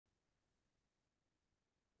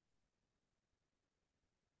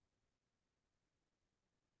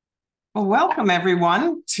Well, welcome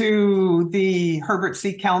everyone to the Herbert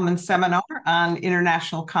C. Kelman seminar on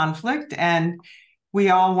international conflict. And we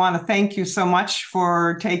all want to thank you so much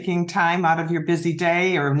for taking time out of your busy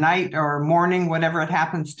day or night or morning, whatever it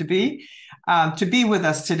happens to be with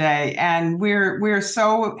us today. And we're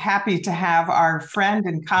so happy to have our friend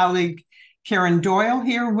and colleague Kieran Doyle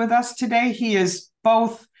here with us today. He is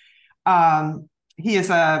both he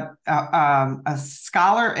is a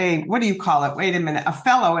scholar, what do you call it? Wait a minute, a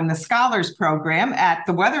fellow in the Scholars Program at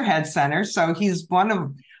the Weatherhead Center. So he's one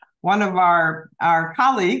of our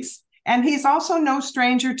colleagues, and he's also no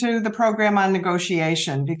stranger to the program on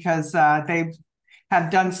negotiation because they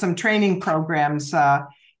have done some training programs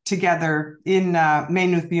together in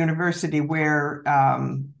Maynooth University, where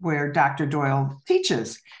Dr. Doyle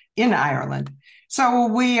teaches in Ireland. So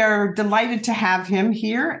we are delighted to have him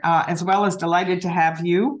here, as well as delighted to have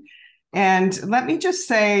you. And let me just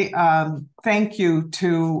say thank you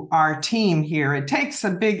to our team here. It takes a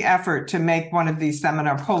big effort to make one of these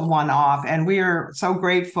seminars, pull one off. And we are so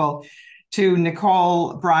grateful to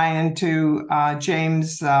Nicole Bryan, to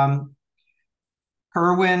James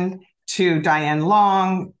Kerwin, to Diane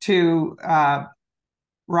Long, to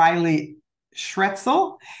Riley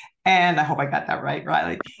Schretzel. And I hope I got that right,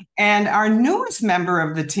 Riley. And our newest member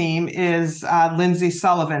of the team is Lindsay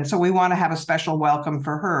Sullivan. So we want to have a special welcome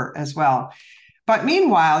for her as well. But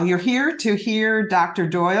meanwhile, you're here to hear Dr.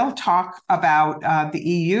 Doyle talk about the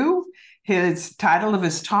EU. His title of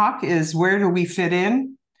his talk is "Where Do We Fit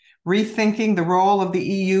In? Rethinking the Role of the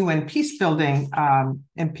EU in Peacebuilding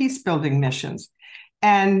Missions."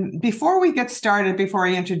 And before we get started, before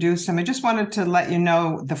I introduce him, I just wanted to let you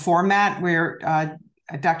know the format where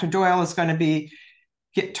Dr. Doyle is going to be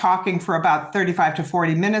talking for about 35 to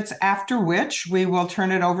 40 minutes, after which we will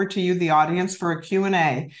turn it over to you, the audience, for a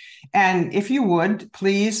Q&A. And if you would,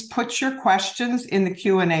 please put your questions in the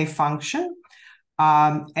Q&A function.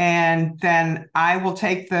 And then I will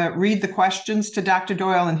read the questions to Dr.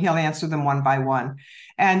 Doyle, and he'll answer them one by one.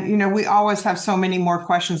 And, we always have so many more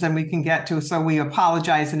questions than we can get to, so we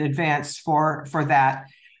apologize in advance for that.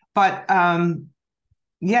 But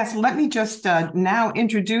yes, let me just now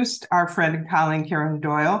introduce our friend and colleague, Kieran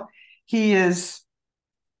Doyle. He is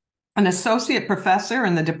an associate professor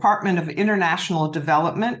in the Department of International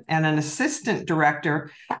Development and an assistant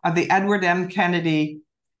director of the Edward M. Kennedy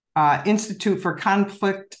Institute for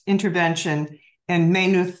Conflict Intervention in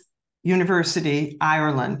Maynooth University,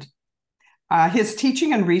 Ireland. His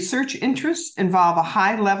teaching and research interests involve a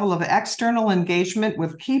high level of external engagement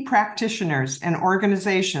with key practitioners and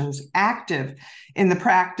organizations active in the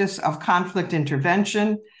practice of conflict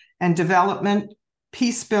intervention and development,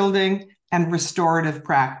 peace building, and restorative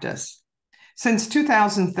practice. Since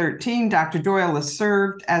 2013, Dr. Doyle has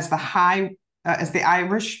served as the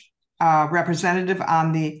Irish representative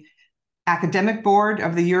on the academic board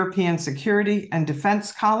of the European Security and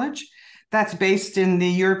Defence College. That's based in the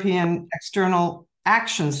European External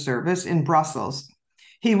Action Service in Brussels.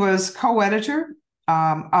 He was co-editor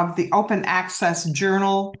of the Open Access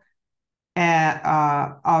Journal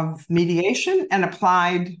of Mediation and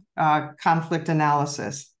Applied Conflict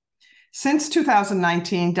Analysis. Since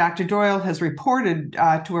 2019, Dr. Doyle has reported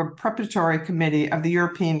to a preparatory committee of the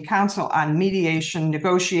European Council on mediation,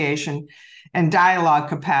 negotiation, and dialogue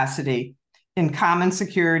capacity in common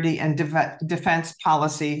security and defense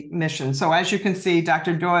policy missions. So as you can see,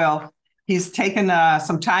 Dr. Doyle, he's taken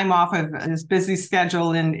some time off of his busy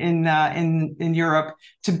schedule in Europe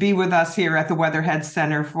to be with us here at the Weatherhead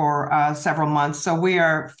Center for several months. So we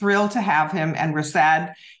are thrilled to have him, and we're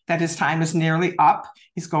sad that his time is nearly up.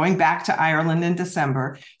 He's going back to Ireland in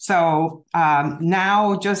December. So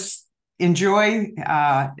now just enjoy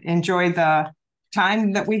the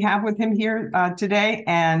time that we have with him here today,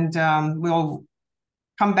 and we'll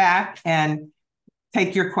come back and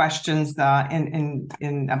take your questions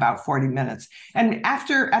in about 40 minutes. And at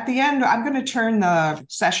the end, I'm going to turn the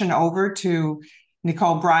session over to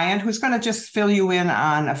Nicole Bryan, who's going to just fill you in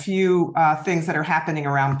on a few things that are happening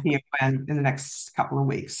around PON in the next couple of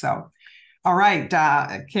weeks. So, all right,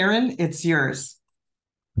 Kieran, it's yours.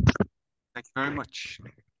 Thank you very much.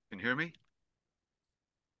 Can you hear me?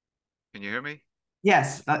 Can you hear me?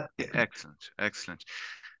 Yes. Excellent.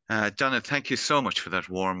 Donna, thank you so much for that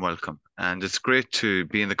warm welcome. And it's great to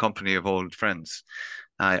be in the company of old friends.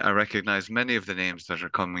 I recognize many of the names that are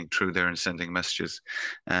coming through there and sending messages.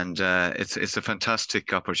 And it's a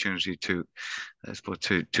fantastic opportunity to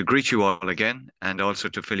greet you all again, and also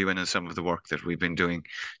to fill you in on some of the work that we've been doing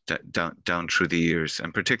down through the years,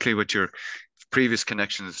 and particularly with your previous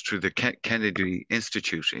connections through the Kennedy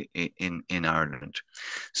Institute in Ireland.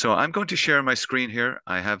 So I'm going to share my screen here.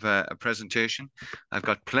 I have a presentation. I've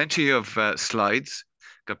got plenty of slides,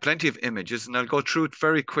 got plenty of images, and I'll go through it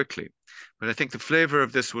very quickly. But I think the flavor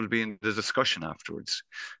of this will be in the discussion afterwards,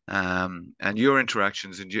 and your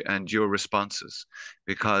interactions and your responses,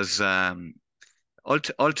 because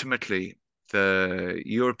ultimately the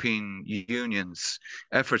European Union's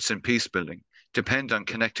efforts in peace building depend on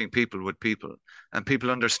connecting people with people and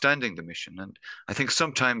people understanding the mission. And I think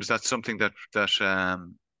sometimes that's something that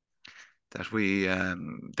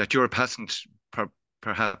Europe hasn't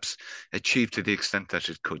perhaps achieved to the extent that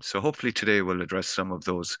it could. So hopefully today we'll address some of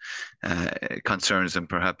those concerns and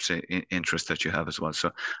perhaps interests that you have as well. So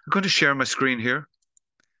I'm going to share my screen here.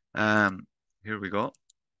 Here we go.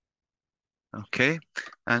 Okay,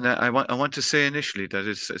 and I want to say initially that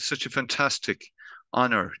it's such a fantastic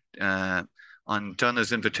honor on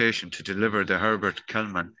Donna's invitation to deliver the Herbert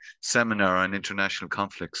Kelman Seminar on International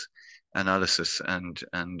Conflicts Analysis and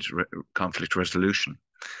Conflict Resolution.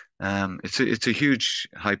 It's a huge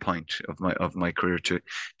high point of my career to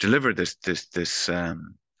deliver this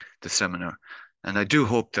seminar, and I do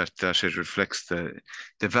hope that it reflects the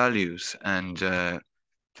values and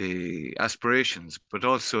the aspirations, but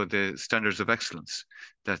also the standards of excellence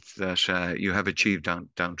that you have achieved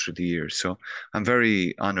down through the years. So I'm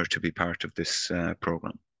very honored to be part of this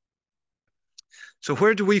program. So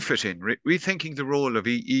where do we fit in? Rethinking the role of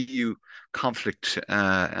EU conflict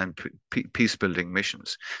and peace building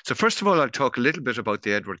missions. So first of all, I'll talk a little bit about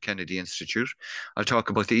the Edward Kennedy Institute. I'll talk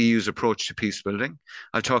about the EU's approach to peace building.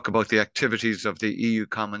 I'll talk about the activities of the EU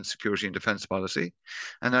Common Security and Defence Policy.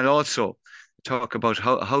 And I'll also talk about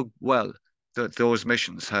how well those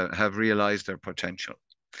missions have realized their potential.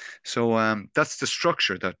 So that's the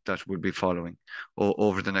structure that we'll be following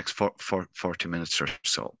over the next 40 minutes or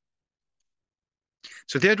so.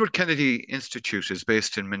 So the Edward Kennedy Institute is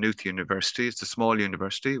based in Maynooth University. It's a small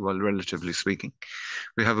university, well, relatively speaking.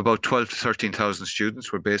 We have about 12 to 13,000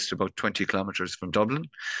 students. We're based about 20 kilometres from Dublin.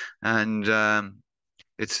 And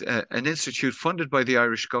it's an institute funded by the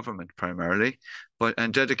Irish government primarily,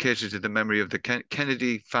 and dedicated to the memory of the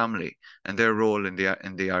Kennedy family and their role in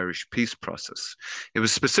the Irish peace process. It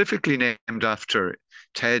was specifically named after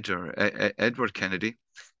Ted or Edward Kennedy,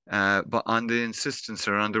 but on the insistence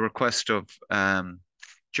or on the request of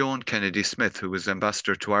Joan Kennedy Smith, who was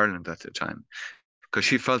ambassador to Ireland at the time, because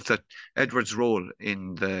she felt that Edward's role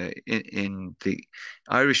in the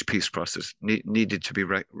Irish peace process needed to be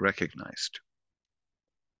recognised.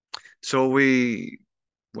 So we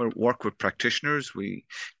work with practitioners, we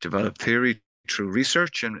develop theory through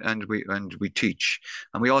research, and we teach,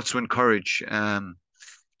 and we also encourage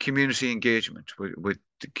community engagement with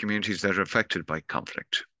the communities that are affected by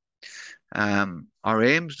conflict. Our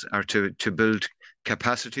aims are to build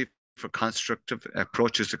capacity for constructive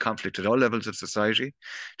approaches to conflict at all levels of society,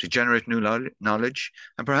 to generate new knowledge,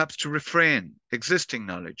 and perhaps to refrain existing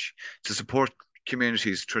knowledge to support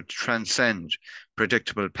communities to transcend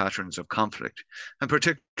predictable patterns of conflict. And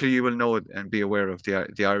particularly, you will know and be aware of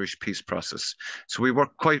the Irish peace process. So we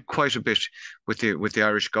work quite a bit with the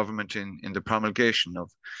Irish government in the promulgation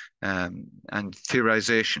of and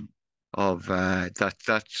theorization of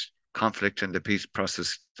that conflict and the peace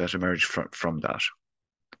process that emerged from that.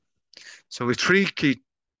 So with three key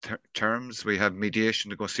terms, we have mediation,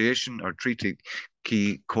 negotiation, or three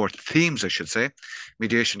key core themes, I should say: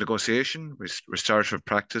 mediation, negotiation, restorative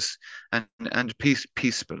practice, and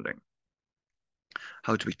peace building.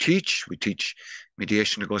 How do we teach? We teach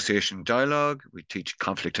mediation, negotiation, dialogue. We teach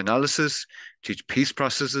conflict analysis, teach peace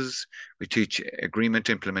processes. We teach agreement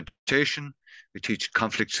implementation. We teach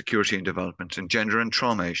conflict security and development, and gender and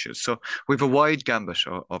trauma issues. So we have a wide gambit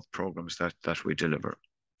of programs that we deliver.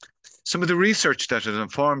 Some of the research that has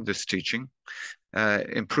informed this teaching: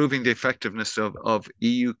 improving the effectiveness of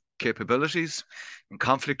EU capabilities in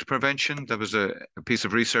conflict prevention. That was a piece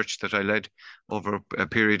of research that I led over a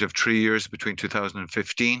period of 3 years between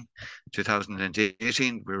 2015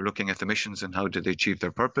 2018. We were looking at the missions and how did they achieve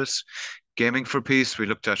their purpose. Gaming for Peace, we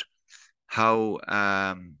looked at how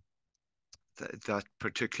that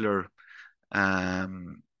particular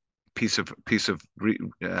piece of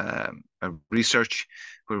research,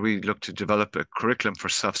 where we looked to develop a curriculum for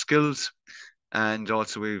soft skills. And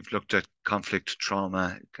also we've looked at conflict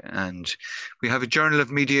trauma, and we have a journal of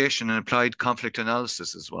mediation and applied conflict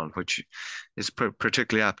analysis as well, which is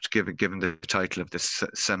particularly apt given the title of this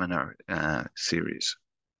seminar series.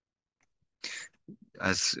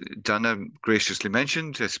 As Donna graciously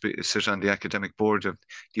mentioned, I sit on the academic board of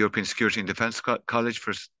the European Security and Defence College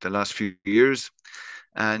for the last few years.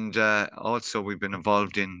 And also we've been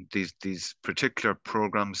involved in these particular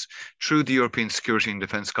programs through the European Security and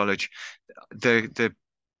Defence College. The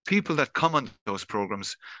people that come on those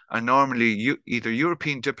programs are normally either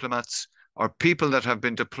European diplomats or people that have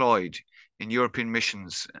been deployed in European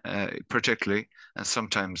missions, particularly, and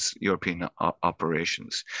sometimes European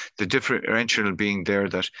operations. The differential being there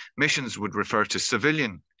that missions would refer to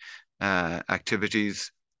civilian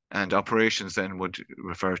activities, and operations then would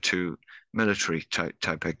refer to military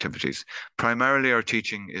type activities. Primarily, our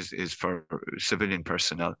teaching is for civilian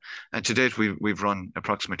personnel, and to date we've run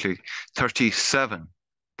approximately 37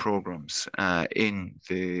 programs in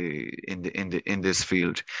this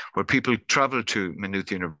field, where people travel to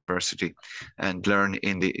Maynooth University and learn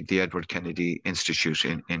in the Edward Kennedy Institute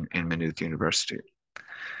in Maynooth University.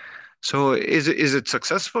 So is it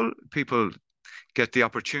successful? People get the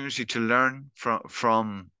opportunity to learn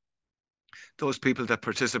from those people that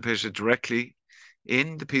participated directly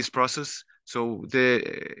in the peace process. So the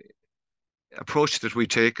approach that we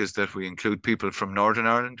take is that we include people from Northern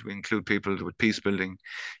Ireland, we include people with peace building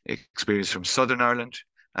experience from Southern Ireland,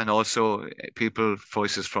 and also people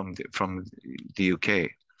voices from the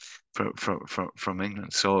UK, from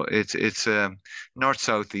England. So it's north,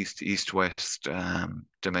 south, east, west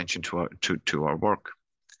dimension to our work.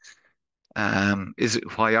 Is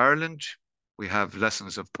it why Ireland? We have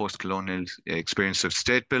lessons of post-colonial experience of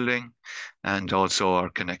state building, and also our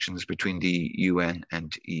connections between the UN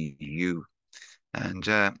and EU. And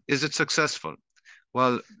is it successful?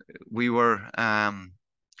 Well, we were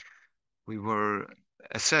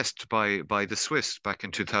assessed by the Swiss back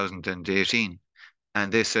in 2018, and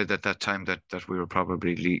they said at that time that we were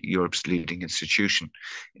probably Europe's leading institution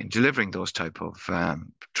in delivering those type of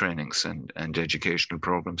trainings and educational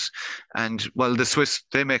programs. And well, the Swiss,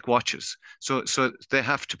 they make watches, so they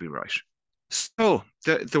have to be right. So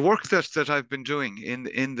the work that I've been doing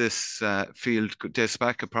in this field dates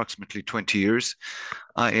back approximately 20 years.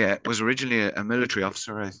 I was originally a military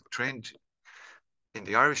officer. I trained in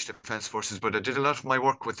the Irish Defence Forces, but I did a lot of my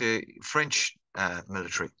work with the French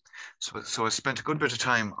military. So I spent a good bit of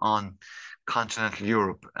time on continental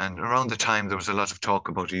Europe, and around the time there was a lot of talk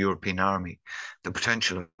about a European army, the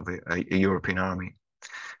potential of a European army.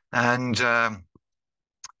 And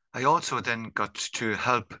I also then got to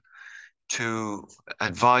help to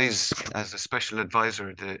advise, as a special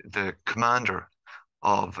advisor, the commander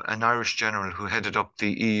of an Irish general who headed up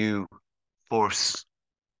the EU force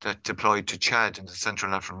that deployed to Chad in the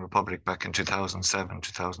Central African Republic back in 2007,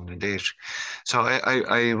 2008. So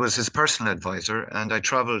I was his personal advisor, and I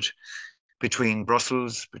traveled between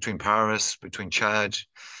Brussels, between Paris, between Chad,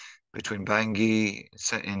 between Bangui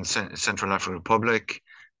in Central African Republic,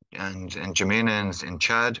 and N'Djamena in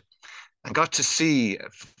Chad, and got to see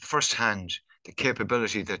firsthand the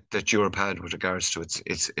capability that Europe had with regards to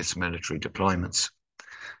its military deployments.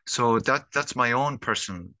 So that's my own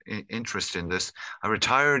personal interest in this. I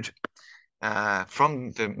retired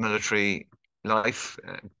from the military life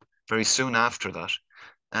very soon after that,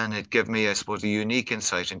 and it gave me, I suppose, a unique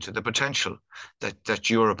insight into the potential that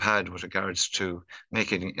Europe had with regards to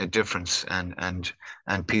making a difference and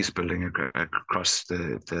peace building across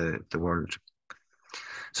the world.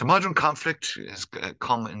 So modern conflict has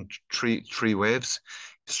come in three waves.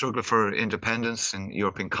 Struggle for independence in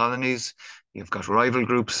European colonies. You've got rival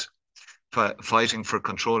groups fighting for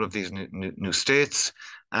control of these new states,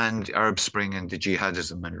 and Arab Spring and the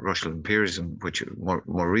jihadism and Russian imperialism, which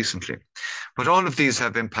more recently. But all of these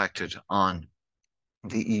have impacted on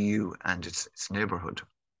the EU and its neighborhood.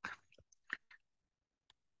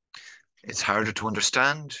 It's harder to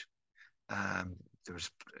understand. There's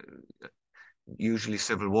usually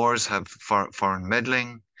civil wars have foreign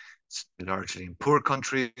meddling, largely in poor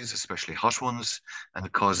countries, especially hot ones, and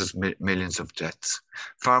it causes millions of deaths.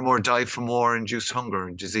 Far more die from war-induced hunger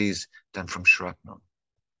and disease than from shrapnel.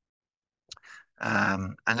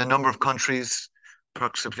 And a number of countries,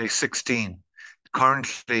 approximately 16,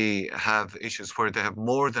 currently have issues where they have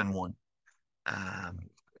more than one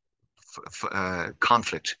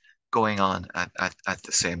conflict going on at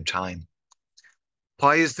the same time.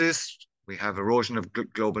 Why is this? We have erosion of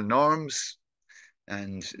global norms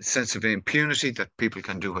and sense of impunity, that people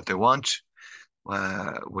can do what they want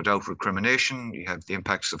without recrimination. You have the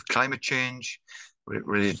impacts of climate change,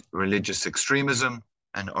 religious extremism,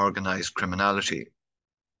 and organized criminality.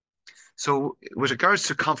 So with regards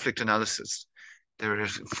to conflict analysis, there are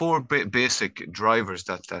four basic drivers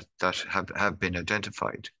that have been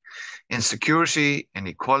identified: insecurity,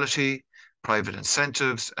 inequality, private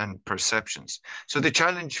incentives, and perceptions. So the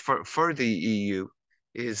challenge for the EU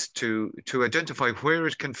is to identify where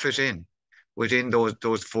it can fit in within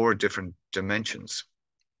those four different dimensions.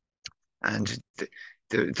 And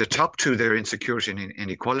the top two there, insecurity and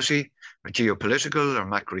inequality, or geopolitical or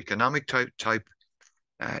macroeconomic type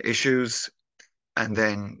issues. And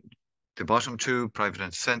then the bottom two, private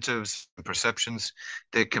incentives and perceptions,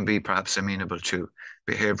 they can be perhaps amenable to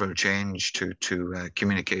behavioral change, to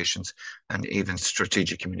communications, and even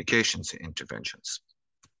strategic communications interventions.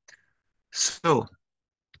 So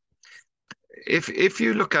if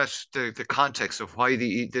you look at the context of why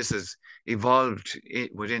this has evolved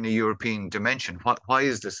within a European dimension, why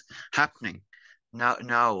is this happening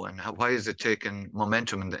now, and why is it taken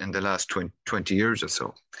momentum in the last 20 years or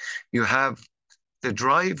so? You have the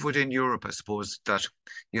drive within Europe, I suppose, that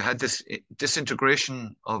you had this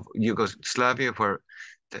disintegration of Yugoslavia, where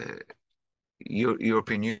the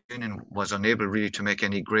European Union was unable really to make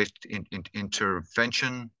any great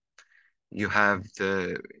intervention. You have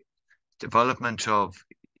the development of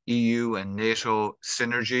EU and NATO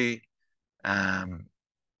synergy,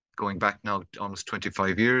 going back now almost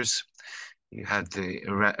 25 years. You had the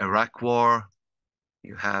Iraq War.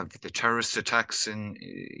 You have the terrorist attacks in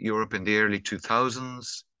Europe in the early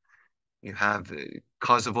 2000s. You have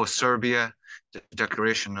Kosovo, Serbia, the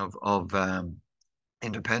declaration of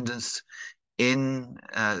independence in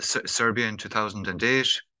Serbia in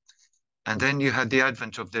 2008. And then you had the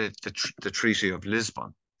advent of the Treaty of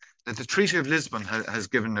Lisbon. The Treaty of Lisbon has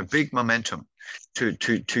given a big momentum to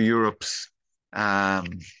Europe's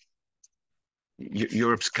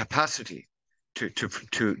capacity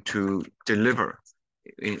to deliver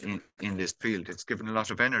in this field. It's given a lot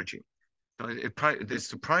of energy. So it's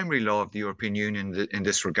the primary law of the European Union in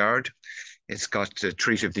this regard. It's got the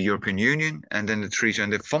Treaty of the European Union, and then the Treaty on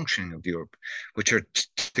the Functioning of Europe, which are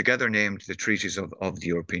together named the Treaties of the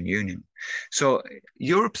European Union. So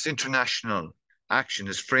Europe's international action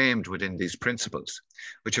is framed within these principles,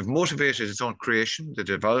 which have motivated its own creation, the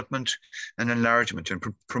development and enlargement, and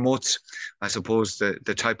promotes, I suppose,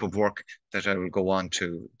 the type of work that I will go on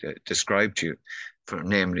to describe to you, for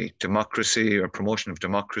namely democracy, or promotion of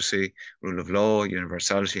democracy, rule of law,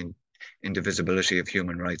 universality and indivisibility of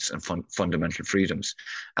human rights and fundamental freedoms,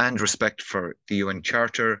 and respect for the UN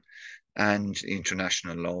Charter and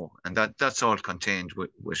international law. And that's all contained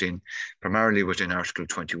primarily within Article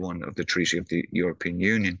 21 of the Treaty of the European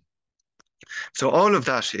Union. So all of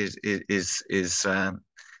that is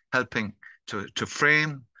helping to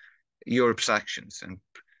frame Europe's actions. And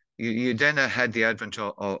you then had the advent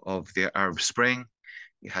of the Arab Spring.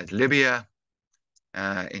 You had Libya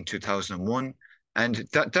in 2001. And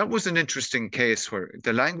that was an interesting case where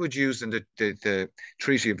the language used in the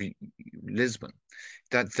Treaty of Lisbon,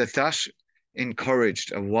 that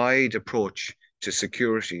encouraged a wide approach to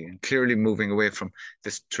security, and clearly moving away from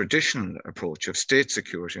this traditional approach of state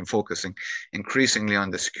security and focusing increasingly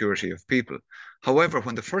on the security of people. However,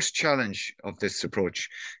 when the first challenge of this approach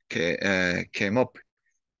came up,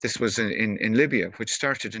 this was in Libya, which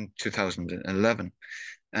started in 2011.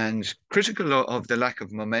 And critical of the lack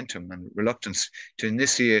of momentum and reluctance to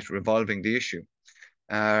initiate revolving the issue,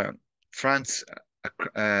 France,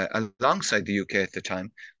 alongside the UK at the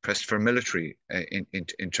time, pressed for military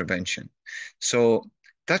intervention. So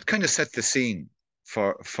that kind of set the scene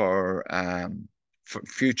for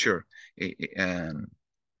future, I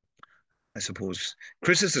suppose,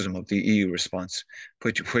 criticism of the EU response,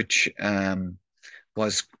 which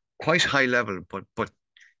was quite high level, but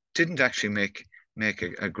didn't actually make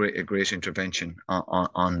a great intervention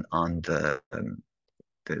on the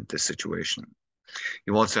situation.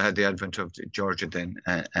 You also had the advent of Georgia then,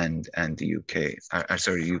 and the UK,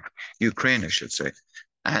 Ukraine, I should say,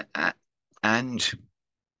 and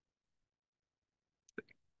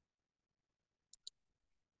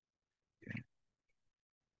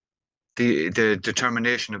the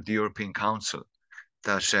determination of the European Council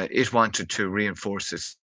that it wanted to reinforce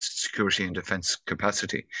its security and defense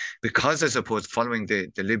capacity, because I suppose following the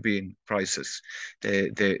Libyan crisis, they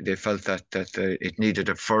felt that it needed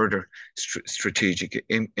a further strategic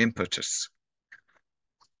impetus.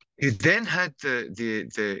 You then had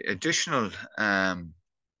the additional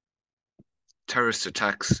terrorist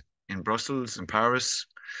attacks in Brussels and Paris,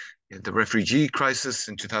 the refugee crisis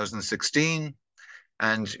in 2016,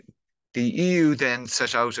 and the EU then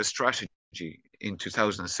set out a strategy in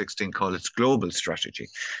 2016 called its global strategy.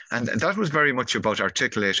 And that was very much about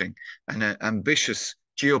articulating an ambitious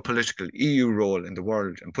geopolitical EU role in the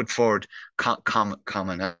world and put forward common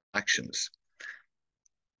actions.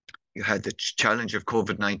 You had the challenge of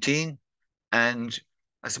COVID-19, and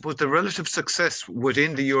I suppose the relative success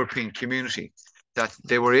within the European community, that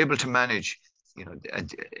they were able to manage,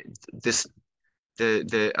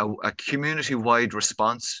 a community-wide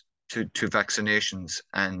response to vaccinations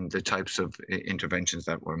and the types of interventions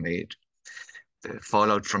that were made. the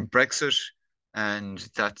fallout from Brexit, and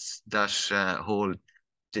whole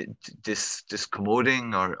this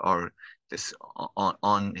commoding or this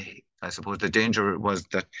on I suppose the danger was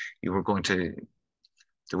that you were going to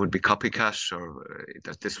there would be copycat or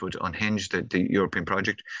that this would unhinge the European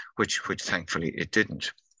project, which thankfully it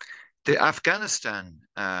didn't. The Afghanistan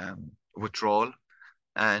withdrawal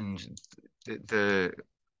and the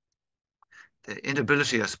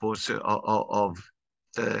inability, I suppose, of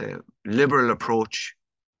the liberal approach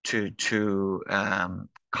to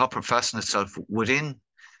copper fasten itself within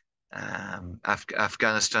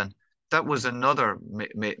Afghanistan, that was another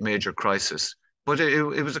major crisis. But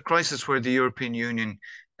it was a crisis where the European Union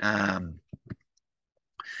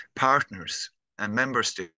partners and member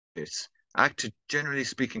states acted, generally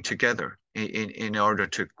speaking, together in order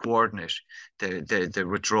to coordinate the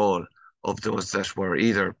withdrawal of those that were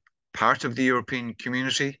either part of the European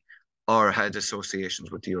community or had associations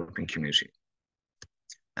with the European community.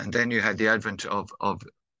 And then you had the advent of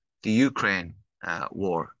the Ukraine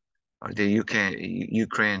war, or the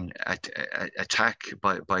Ukraine attack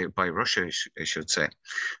by Russia, I should say.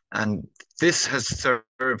 And this has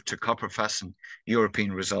served to copper fasten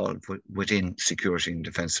European resolve within security and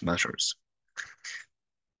defence matters.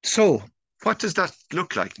 So what does that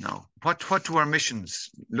look like now? What do our missions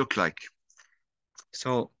look like?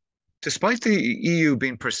 So despite the EU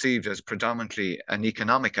being perceived as predominantly an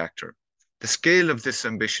economic actor, the scale of this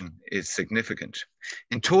ambition is significant.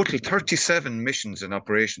 In total, 37 missions and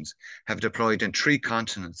operations have deployed in 3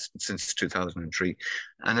 continents since 2003.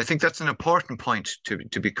 And I think that's an important point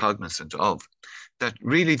to be cognizant of, that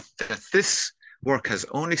really that this work has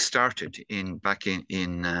only started back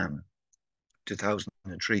in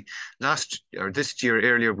 2003. This year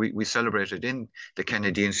earlier, we celebrated in the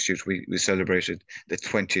Kennedy Institute, we celebrated the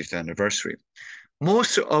 20th anniversary.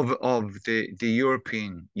 Most of the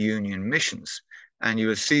European Union missions, and you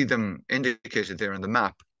will see them indicated there on the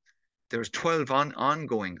map, there's 12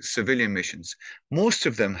 ongoing civilian missions. Most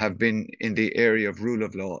of them have been in the area of rule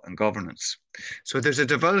of law and governance. So there's a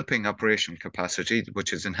developing operational capacity,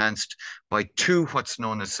 which is enhanced by 2 what's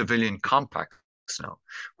known as civilian compacts now,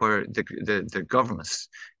 where the governments,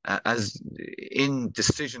 as in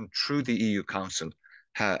decision through the EU Council,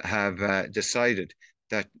 have decided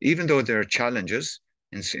that even though there are challenges,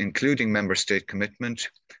 including member state commitment,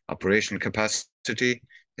 operational capacity,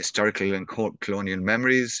 historical and colonial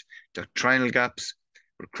memories, doctrinal gaps,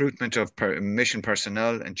 recruitment of mission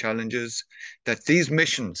personnel and challenges, that these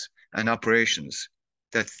missions and operations,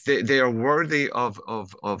 that they are worthy of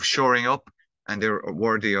shoring up, and they're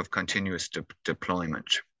worthy of continuous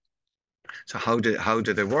deployment. So how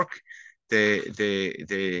do they work?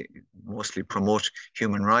 They mostly promote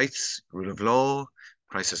human rights, rule of law,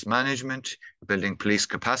 crisis management, building police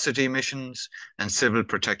capacity missions, and civil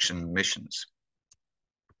protection missions.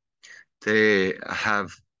 They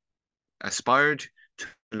have aspired to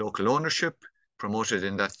local ownership, promoted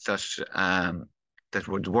in that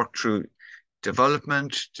would work through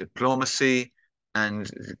development, diplomacy,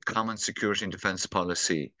 and common security and defence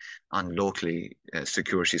policy on locally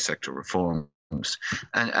security sector reforms.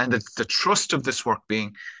 And the thrust of this work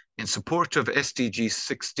being in support of SDG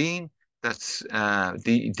 16, that's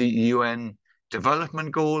the UN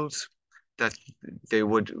development goals, that they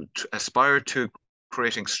would aspire to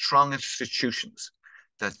creating strong institutions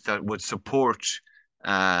that would support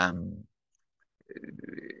the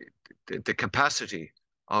capacity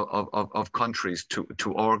of countries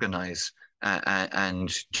to organize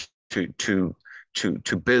and to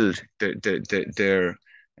build their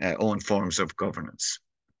own forms of governance.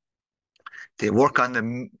 They work on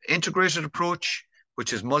the integrated approach,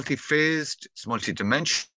 which is multi-phased, it's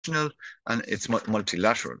multi-dimensional, and it's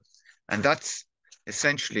multilateral. And that's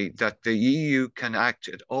essentially that the EU can act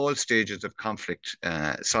at all stages of conflict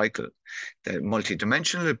cycle. The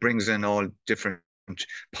multidimensional, it brings in all different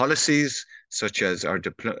policies, such as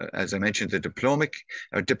as I mentioned, the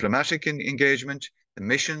diplomatic engagement, the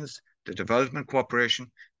missions, the development cooperation,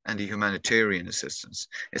 and the humanitarian assistance.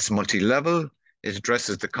 It's multi-level. It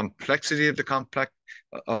addresses the complexity of the conflict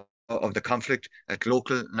at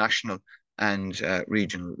local, national, and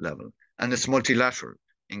regional level. And it's multilateral,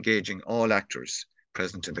 engaging all actors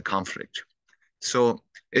present in the conflict. So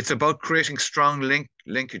it's about creating strong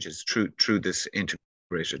linkages through this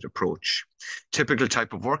integrated approach. Typical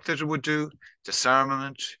type of work that it would do: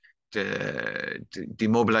 disarmament,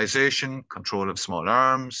 demobilization, control of small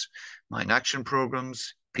arms, mine action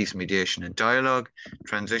programs, peace mediation and dialogue,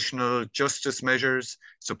 transitional justice measures,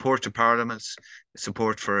 support to parliaments,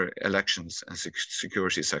 support for elections, and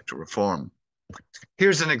security sector reform.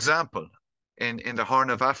 Here's an example in the Horn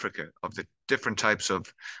of Africa of the different types of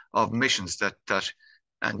missions that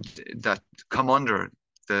come under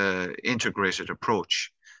the integrated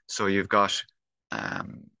approach. So you've got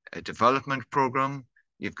a development program,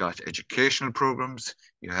 you've got educational programs,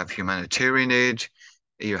 you have humanitarian aid,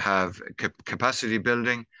 you have capacity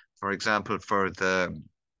building, for example, for the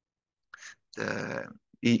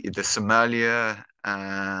Somalia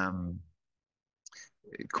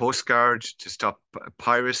Coast Guard to stop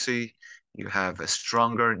piracy. You have a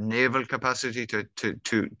stronger naval capacity to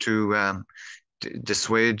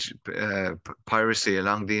dissuade piracy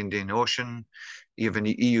along the Indian Ocean. You have an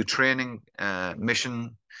EU training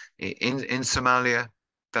mission in Somalia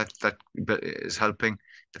that is helping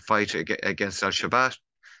the fight against Al-Shabaab.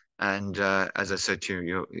 And as I said to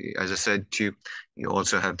you, you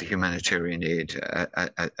also have the humanitarian aid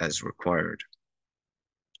as required.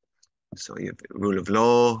 So you have rule of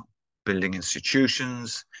law, building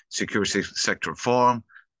institutions, security sector reform,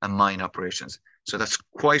 and mine operations. So that's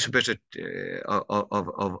quite a bit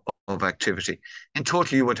of activity. In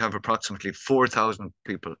total, you would have approximately 4,000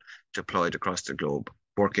 people deployed across the globe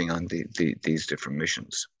working on these different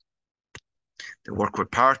missions. They work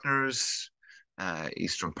with partners,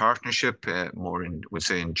 Eastern Partnership, more in, we'd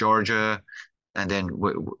say, in Georgia, and then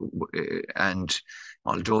and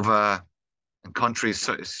Moldova, and countries,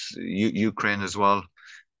 Ukraine as well.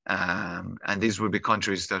 And these would be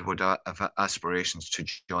countries that would have aspirations to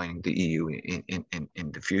join the EU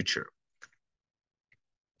in the future.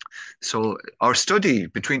 So our study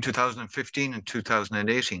between 2015 and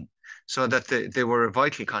 2018 saw that they were a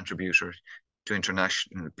vital contributor to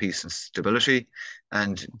international peace and stability,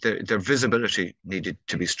 and their visibility needed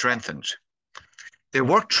to be strengthened. They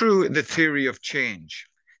worked through the theory of change.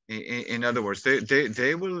 In other words,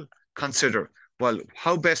 they will consider, well,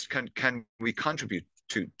 how best can we contribute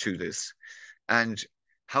to this, and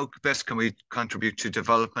how best can we contribute to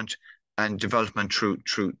development and development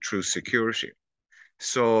through security.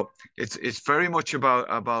 So it's very much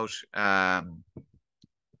about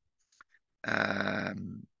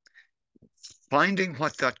finding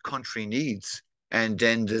what that country needs and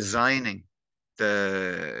then designing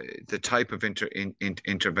the type of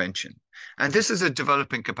intervention. And this is a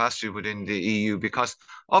developing capacity within the EU, because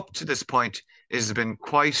up to this point it has been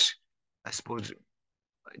quite, I suppose,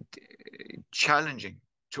 challenging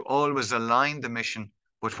to always align the mission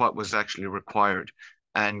with what was actually required.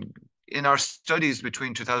 And in our studies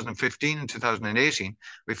between 2015 and 2018,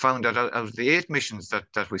 we found that out of the 8 missions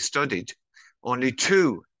that we studied, only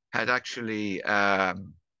 2 had actually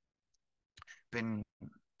been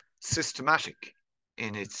systematic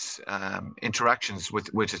in its interactions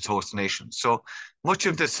with its host nation. So much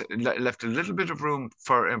of this left a little bit of room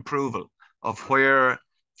for approval of where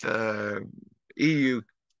the EU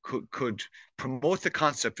could promote the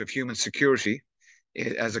concept of human security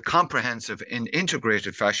as a comprehensive and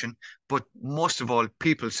integrated fashion, but most of all,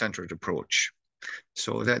 people-centered approach.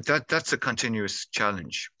 So that's a continuous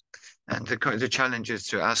challenge. And the challenge is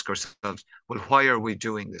to ask ourselves, well, why are we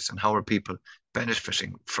doing this, and how are people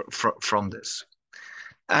benefiting from this?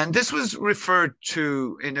 And this was referred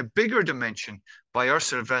to in a bigger dimension by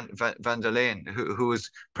Ursula von der Leyen, who is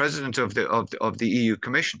president of the EU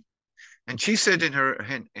Commission. And she said in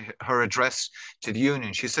her address to the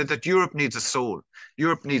Union, she said that Europe needs a soul,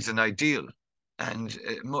 Europe needs an ideal, and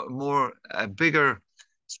a bigger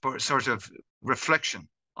sort of reflection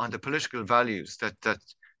on the political values that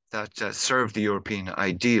serve the European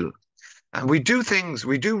ideal. And we do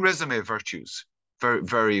resume virtues very,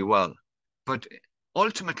 very well, but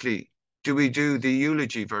ultimately, do we do the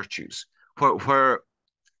eulogy virtues, where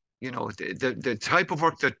you know the type of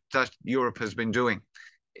work that Europe has been doing,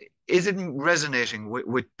 is it resonating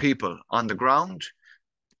with people on the ground?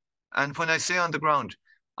 And when I say on the ground,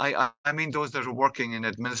 I mean those that are working in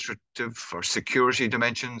administrative or security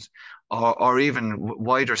dimensions, or even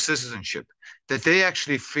wider citizenship, that they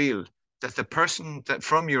actually feel that the person that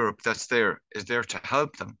from Europe that's there is there to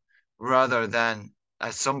help them, rather than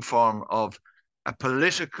as some form of a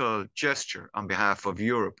political gesture on behalf of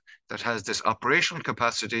Europe that has this operational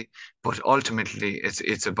capacity, but ultimately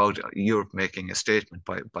it's about Europe making a statement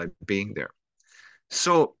by being there.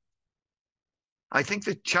 So I think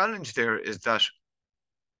the challenge there is that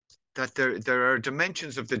there are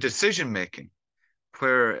dimensions of the decision making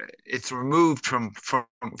where it's removed from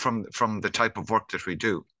the type of work that we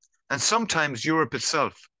do. And sometimes Europe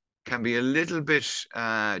itself can be a little bit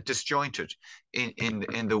disjointed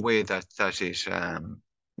in the way that it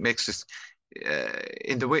makes this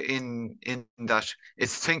in that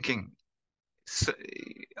it's thinking. So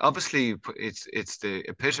obviously, it's the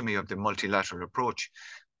epitome of the multilateral approach,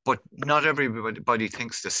 but not everybody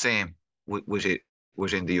thinks the same with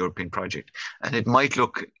within the European project. And it might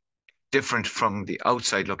look different from the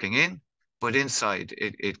outside looking in, but inside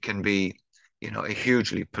it can be, a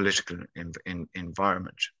hugely political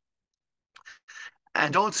environment.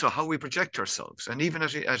 And also how we project ourselves, and even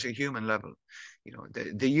at a human level.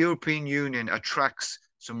 The European Union attracts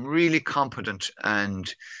some really competent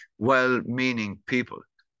and well-meaning people.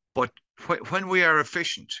 But when we are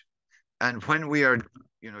efficient and when we are,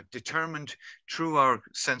 determined through our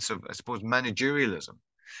sense of, I suppose, managerialism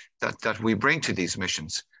that we bring to these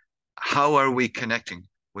missions, how are we connecting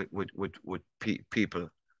with people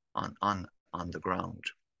on the ground?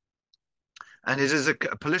 And it is a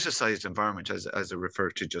politicized environment, as I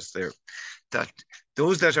referred to just there, that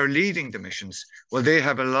those that are leading the missions, well, they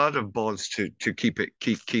have a lot of balls to keep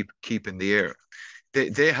in the air.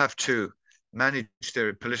 They have to manage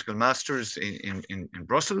their political masters in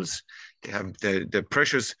Brussels. They have the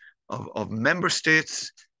pressures of member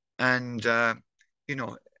states, and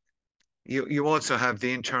you also have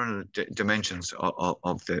the internal dimensions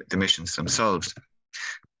of the missions themselves.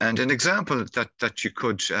 And an example that you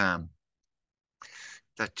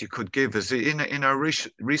could give is in our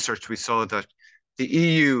research, we saw that the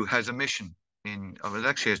EU has a mission it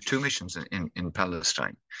actually has two missions in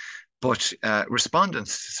Palestine. But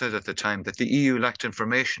respondents said at the time that the EU lacked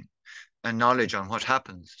information and knowledge on what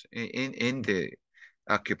happens in the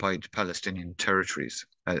occupied Palestinian territories,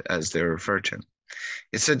 as they're referred to.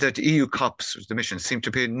 It said that EU cops, the mission, seemed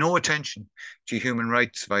to pay no attention to human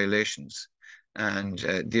rights violations and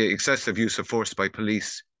the excessive use of force by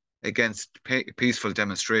police against peaceful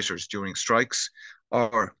demonstrators during strikes,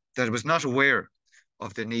 or that it was not aware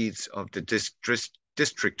of the needs of the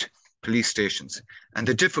district police stations and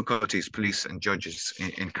the difficulties police and judges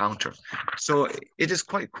encounter. So it is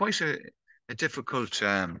quite a difficult,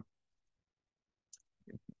 I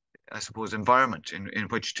suppose, environment in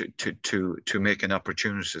which to make an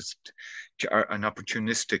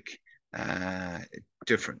opportunistic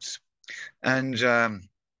difference. And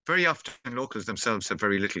very often locals themselves have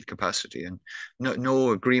very little capacity and no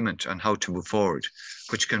agreement on how to move forward,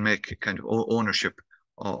 which can make kind of ownership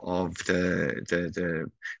of the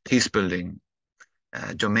peace building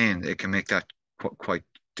domain. It can make that quite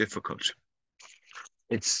difficult.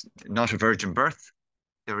 It's not a virgin birth.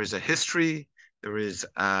 There is a history. There is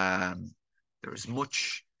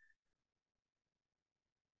much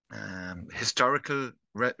historical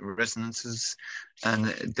resonances, and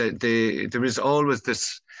there is always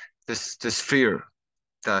this fear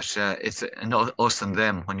that it's an us and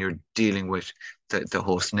them when you're dealing with the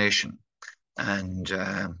host nation, and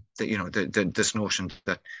this notion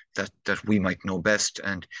that we might know best.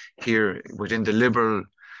 And here within the liberal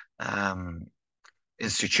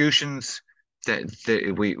institutions, that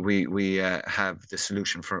we have the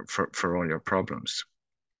solution for all your problems.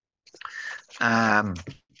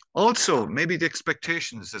 Also, maybe the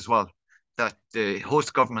expectations as well that the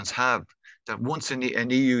host governments have, that once an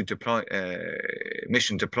EU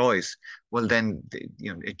mission deploys, well, then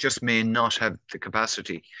it just may not have the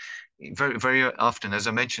capacity. Very, very often, as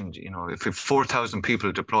I mentioned, if we have 4,000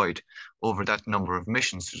 people deployed over that number of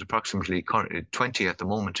missions, there's approximately 20 at the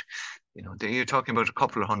moment. You're talking about a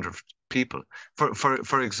couple of hundred people.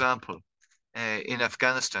 For example, in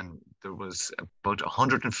Afghanistan, there was about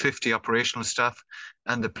 150 operational staff,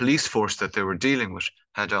 and the police force that they were dealing with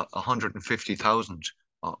had 150,000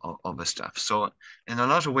 of a staff. So, in a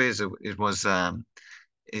lot of ways, it was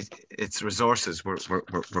its resources were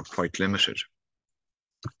quite limited.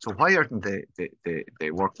 So, why aren't they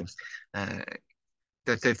working?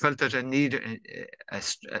 That they felt that a needed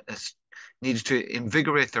to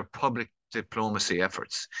invigorate their public diplomacy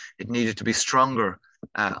efforts. It needed to be stronger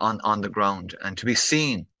on the ground and to be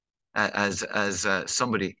seen as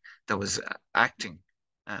somebody that was acting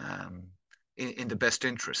in the best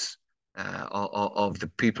interests of the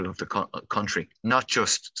people of the country, not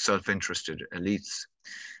just self-interested elites.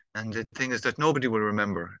 And the thing is that nobody will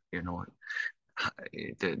remember,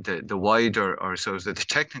 the wider, or so the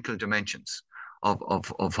technical dimensions of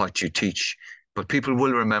what you teach, but people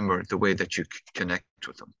will remember the way that you connect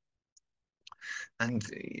with them. And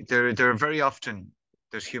there very often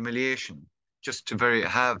there's humiliation just to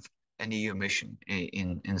have an EU mission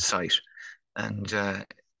in sight, and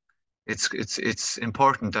it's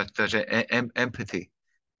important that empathy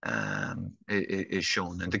is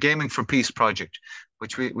shown. And the Gaming for Peace project,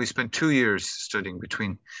 which we spent 2 years studying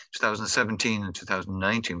between 2017 and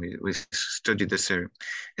 2019, we studied this area.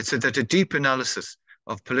 It said that a deep analysis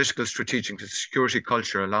of political, strategic, and security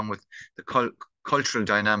culture, along with the cultural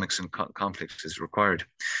dynamics and conflicts, is required,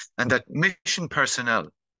 and that mission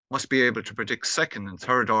personnel must be able to predict second and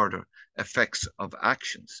third order effects of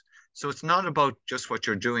actions So it's not about just what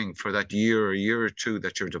you're doing for that year or year or two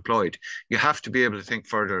that you're deployed. You have to be able to think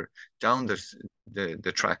further down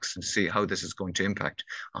the tracks and see how this is going to impact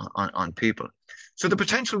on people. So the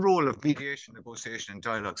potential role of mediation, negotiation, and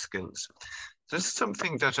dialogue skills. This is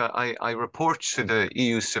something that I report to the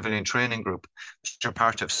EU Civilian Training Group, which are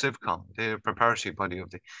part of CivCom, the preparatory body of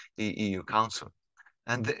the EU Council.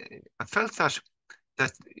 And I felt that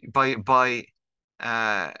by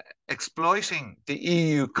exploiting the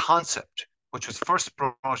EU concept, which was first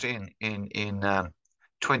brought in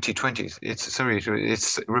 2020.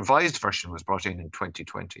 Its revised version was brought in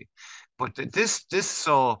 2020, but this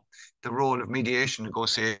saw the role of mediation,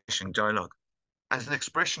 negotiation, dialogue as an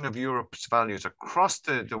expression of Europe's values across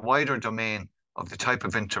the wider domain of the type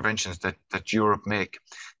of interventions that Europe make.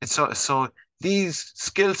 And so these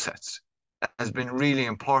skill sets has been really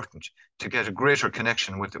important to get a greater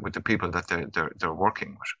connection with the people that they're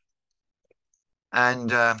working with. And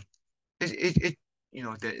the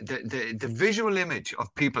visual image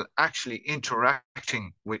of people actually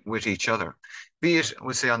interacting with each other, be it,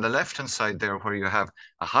 we'll say, on the left-hand side there, where you have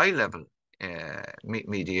a high-level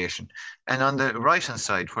mediation, and on the right-hand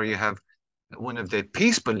side, where you have one of the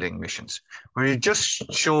peace-building missions, where you just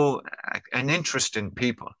show an interest in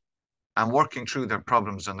people and working through their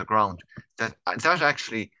problems on the ground, that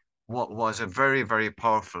actually was a very, very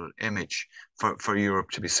powerful image for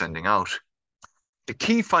Europe to be sending out. The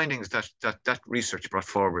key findings that research brought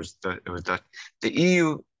forward was that the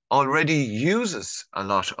EU already uses a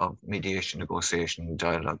lot of mediation, negotiation, and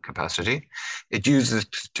dialogue capacity. It uses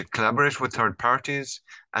it to collaborate with third parties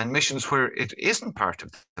and missions where it isn't part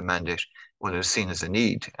of the mandate, well, it's seen as a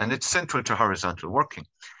need, and it's central to horizontal working.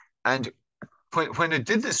 And when it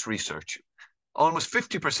did this research, almost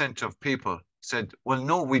 50% of people said, well,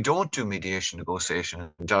 no, we don't do mediation, negotiation,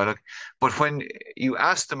 and dialogue. But when you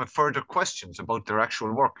asked them further questions about their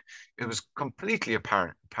actual work, it was completely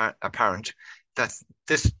apparent that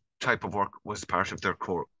this type of work was part of their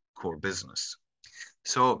core business.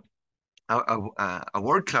 So a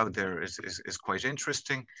word cloud there is quite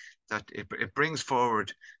interesting, that it brings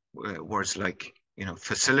forward words like,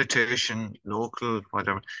 facilitation, local,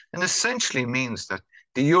 whatever, and essentially means that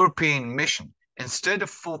the European mission, instead of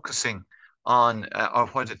focusing on, or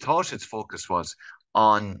what it thought its focus was,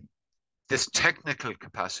 on this technical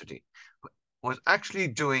capacity, was actually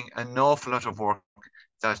doing an awful lot of work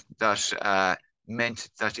that meant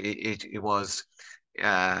that it was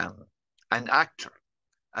an actor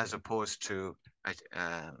as opposed to a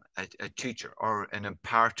teacher or an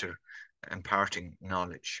imparting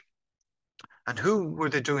knowledge. And who were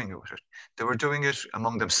they doing it with? They were doing it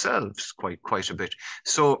among themselves quite a bit.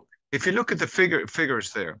 So if you look at the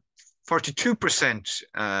figures there,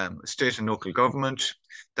 42% state and local government,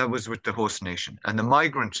 that was with the host nation, and the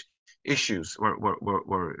migrant issues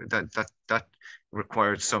were that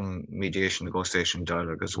required some mediation, negotiation,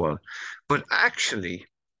 dialogue as well. But actually,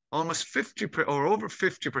 almost 50 or over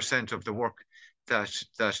 50% of the work that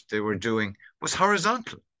they were doing was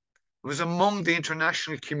horizontal. It was among the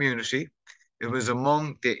international community. It was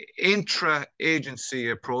among the intra-agency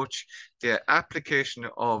approach, the application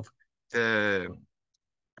of the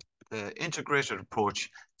integrated approach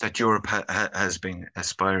that Europe has been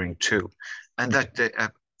aspiring to, and that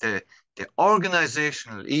the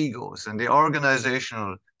organizational egos and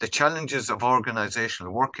the challenges of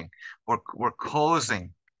organizational working were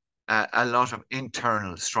causing a lot of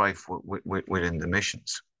internal strife within the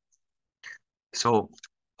missions. So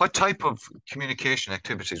what type of communication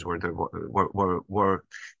activities were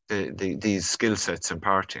these skill sets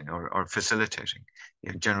imparting or facilitating?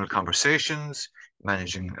 General conversations,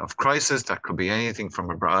 managing of crisis, that could be anything from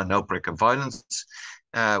an outbreak of violence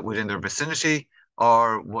within their vicinity,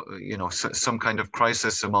 or some kind of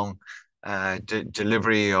crisis among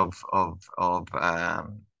delivery of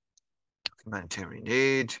humanitarian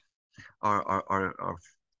aid, or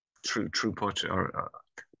throughput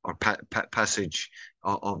or passage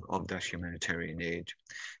of that humanitarian aid.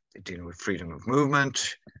 They deal with freedom of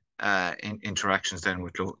movement, interactions then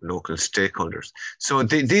with local stakeholders. So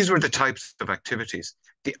these were the types of activities.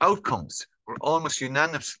 The outcomes were almost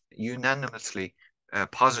unanimously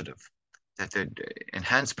positive, that they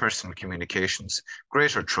enhance personal communications,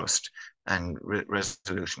 greater trust, and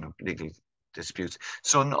resolution of legal disputes.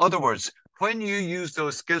 So in other words, when you use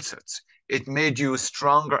those skill sets, it made you a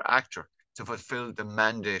stronger actor to fulfill the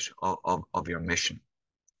mandate of your mission.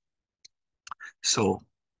 So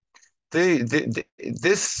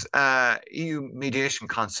this EU mediation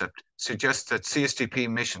concept suggests that CSDP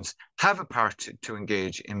missions have a part to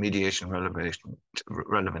engage in mediation relevant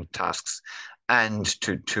tasks and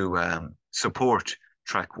to support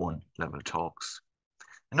Track 1 level talks.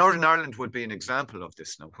 Northern Ireland would be an example of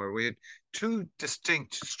this now, where we had two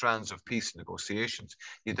distinct strands of peace negotiations.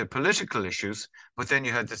 You had the political issues, but then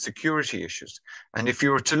you had the security issues. And if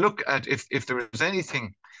you were to look at if there was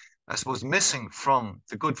anything, I suppose, missing from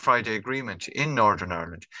the Good Friday Agreement in Northern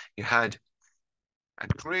Ireland, you had a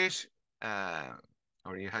great,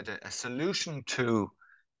 or you had a solution to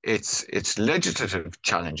its legislative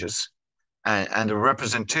challenges and a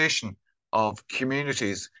representation of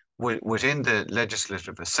communities within the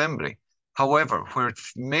Legislative Assembly. However, where it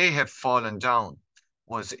may have fallen down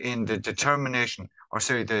was in the determination, or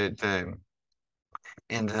sorry, in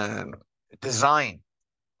the design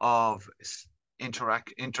of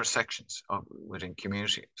intersections within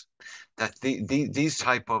communities. That these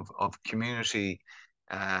type of community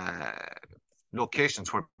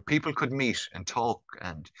locations where people could meet and talk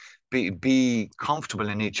and be comfortable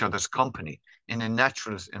in each other's company in a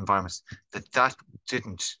natural environment, that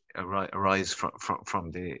didn't arise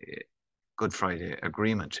from the Good Friday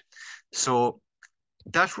Agreement. So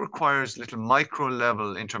that requires little micro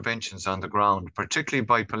level interventions on the ground, particularly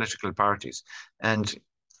by political parties. And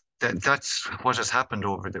that's what has happened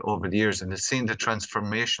over the years, and it's seen the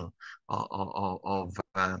transformation of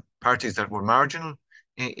parties that were marginal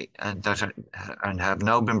and have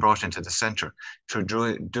now been brought into the centre through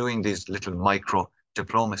doing these little micro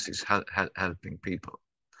diplomacies, helping people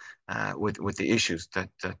with the issues that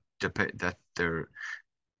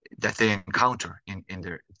they encounter in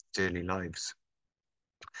their daily lives.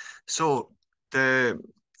 So the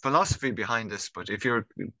philosophy behind this, but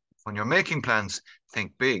when you're making plans,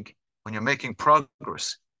 think big. When you're making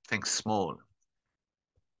progress, think small.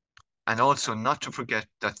 And also not to forget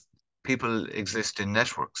that people exist in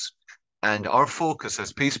networks. And our focus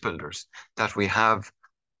as peace builders that we have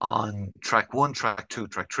on track 1, track 2,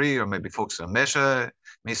 track 3, or maybe focus on meso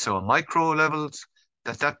and micro levels,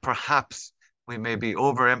 that perhaps we may be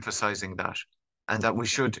overemphasizing that, and that we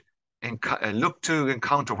should look to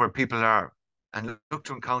encounter where people are and look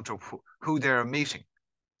to encounter who they're meeting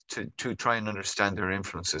to try and understand their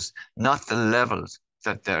influences, not the levels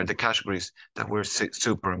that they're the categories that we're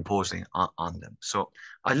superimposing on them. So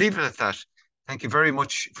I leave it at that. Thank you very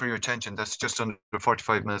much for your attention. That's just under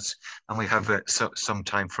 45 minutes, and we have some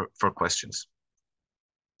time for questions.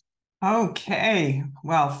 Okay,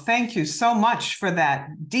 well, thank you so much for that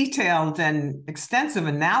detailed and extensive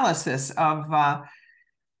analysis of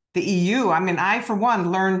the EU. I mean, I, for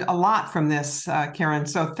one, learned a lot from this, Kieran,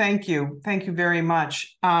 so thank you. Thank you very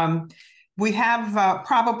much. We have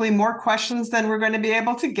probably more questions than we're going to be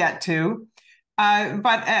able to get to,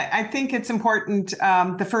 but I think it's important.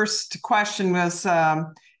 The first question was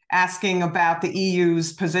asking about the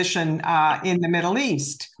EU's position in the Middle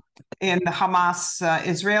East, in the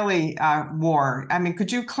Hamas-Israeli war. I mean,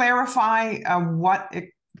 could you clarify what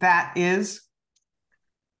that is?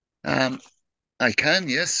 I can,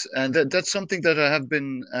 yes. And that's something that I have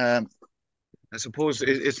been, I suppose,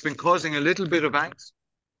 it's been causing a little bit of angst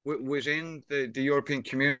within the European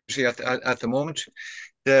community at the moment.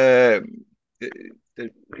 You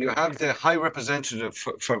have the High Representative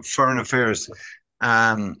for Foreign Affairs,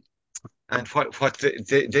 and what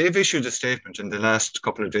they've issued a statement in the last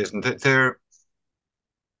couple of days, and their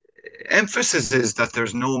emphasis is that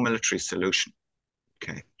there's no military solution.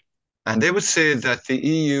 Okay. And they would say that the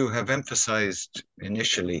EU have emphasized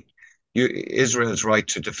initially Israel's right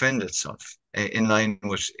to defend itself in line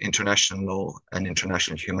with international law and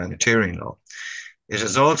international humanitarian law. It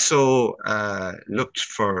has also looked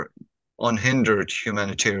for unhindered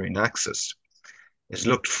humanitarian access. It's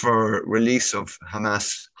looked for release of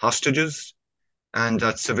Hamas hostages and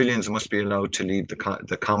that civilians must be allowed to leave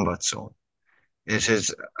the combat zone. It has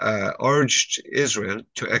urged Israel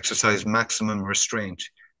to exercise maximum restraint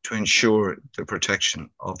to ensure the protection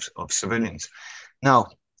of civilians. Now,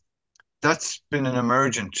 that's been an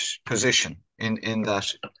emergent position in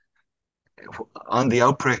that on the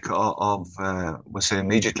outbreak of we'll say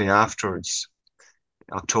immediately afterwards,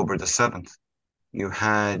 October the 7th, you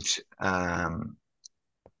had, I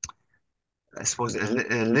suppose,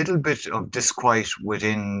 a little bit of disquiet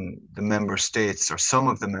within the member states, or some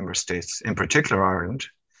of the member states, in particular Ireland,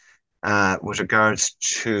 with regards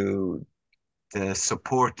to the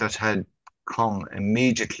support that had come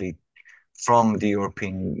immediately from the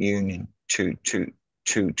European Union to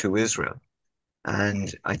Israel.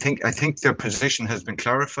 And I think their position has been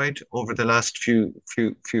clarified over the last few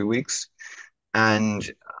weeks. And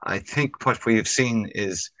I think what we have seen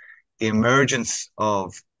is the emergence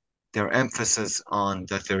of their emphasis on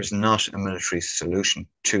that there is not a military solution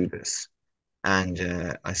to this.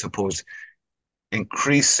 And I suppose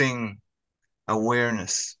increasing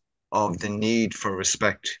awareness of the need for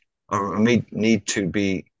respect or need to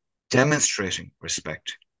be demonstrating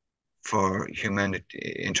respect for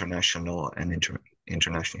international law and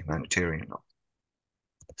international humanitarian law.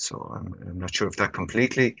 So I'm not sure if that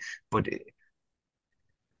completely, but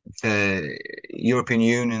the European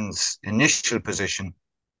Union's initial position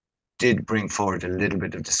did bring forward a little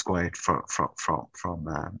bit of disquiet from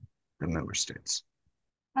the member states.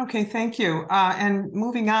 Okay, thank you. And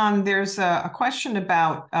moving on, there's a question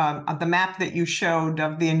about the map that you showed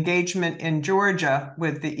of the engagement in Georgia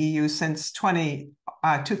with the EU since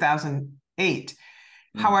 2008.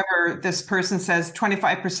 However, this person says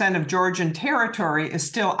 25% of Georgian territory is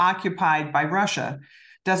still occupied by Russia.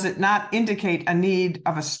 Does it not indicate a need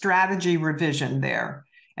of a strategy revision there?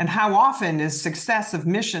 And how often is success of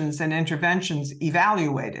missions and interventions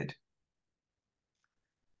evaluated?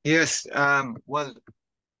 Yes, well,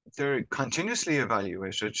 they're continuously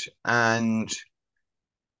evaluated, and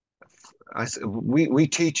we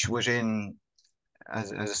teach within,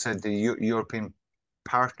 as I said, the European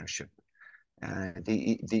Partnership,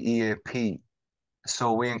 the EAP.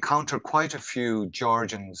 So we encounter quite a few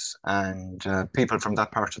Georgians and people from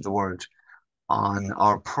that part of the world on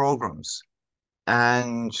our programs,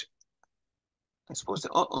 and I suppose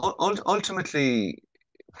ultimately,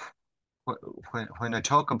 when I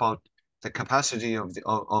talk about the capacity of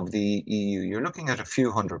the EU, you're looking at a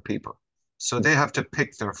few hundred people. So they have to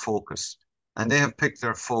pick their focus, and they have picked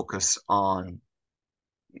their focus on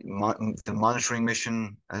the monitoring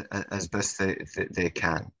mission as best they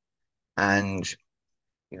can. And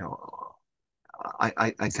you know,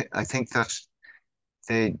 I think that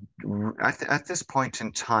they at this point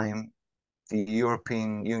in time, the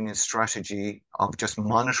European Union strategy of just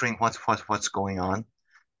monitoring what's going on,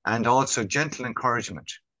 and also gentle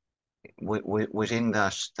encouragement within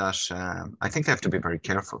that I think they have to be very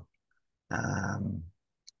careful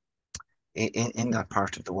in that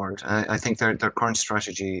part of the world. I think their current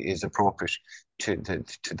strategy is appropriate to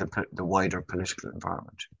the wider political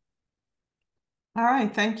environment. All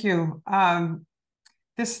right, thank you.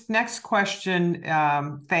 This next question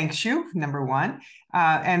thanks you, number one,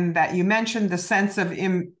 and that you mentioned the sense of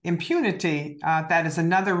impunity. That is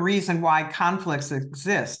another reason why conflicts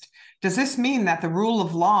exist. Does this mean that the rule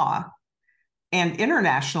of law and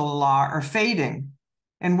international law are fading?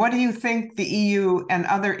 And what do you think the EU and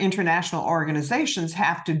other international organizations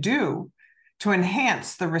have to do to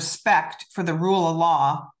enhance the respect for the rule of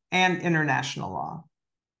law and international law?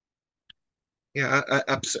 Yeah,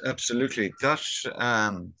 absolutely. That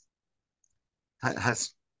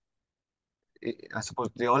has, I suppose,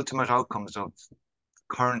 the ultimate outcomes of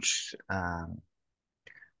current, I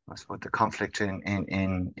suppose, the conflict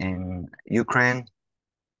in Ukraine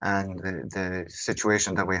and the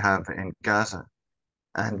situation that we have in Gaza.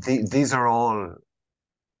 And these are all,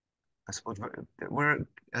 I suppose,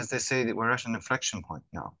 as they say, that we're at an inflection point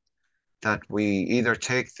now, that we either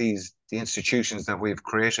take the institutions that we've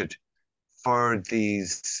created for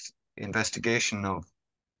these investigation of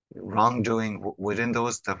wrongdoing within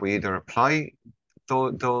those, that we either apply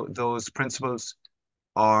those principles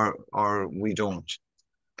or we don't.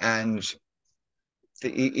 And the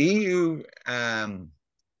EU, I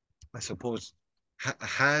suppose,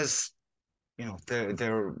 has,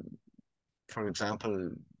 their, for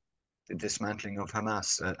example, the dismantling of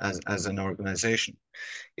Hamas as an organization.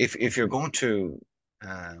 If you're going to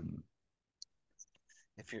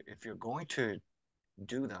if you're going to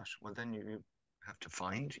do that, well, then you have to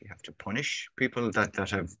you have to punish people that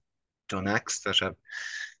have done acts that have,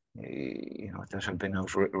 that have been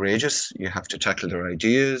outrageous. You have to tackle their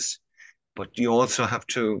ideas, but you also have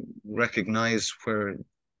to recognize where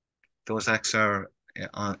those acts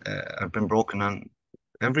have been broken on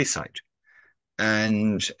every side.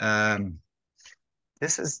 And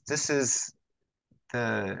this is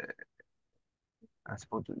the, I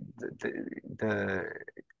suppose, the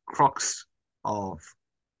crux of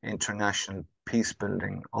international peace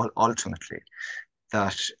building ultimately,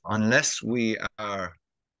 that unless we are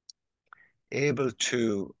able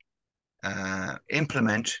to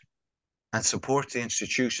implement and support the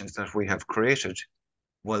institutions that we have created,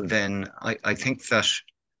 well, then I think that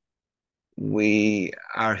we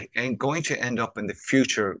are going to end up in the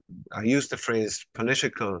future, I use the phrase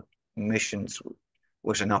political missions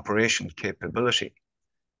with an operational capability.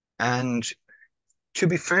 And to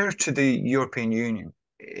be fair to the European Union,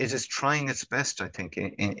 it is trying its best, I think,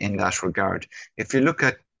 in that regard. If you look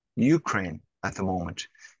at Ukraine at the moment,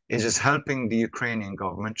 it is helping the Ukrainian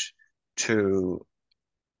government to,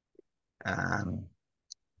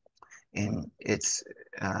 in its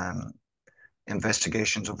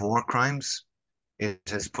investigations of war crimes. It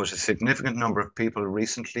has put a significant number of people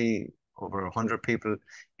recently over 100 people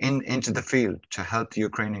into the field to help the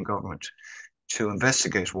Ukrainian government to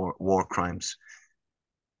investigate war crimes.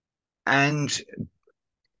 And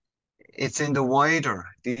it's in the wider,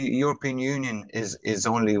 the European Union is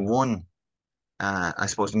only one, I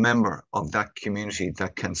suppose, member of that community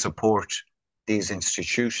that can support these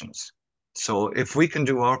institutions. So if we can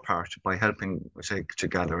do our part by helping, say, to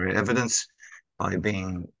gather evidence, by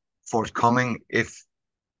being forthcoming, if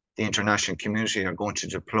the international community are going to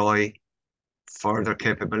deploy further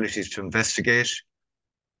capabilities to investigate,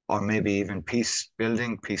 or maybe even peace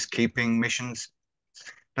building, peacekeeping missions.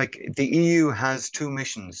 Like the EU has two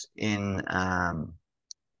missions in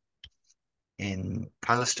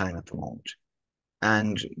Palestine at the moment,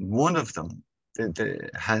 and one of them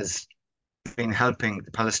has been helping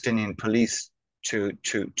the Palestinian police to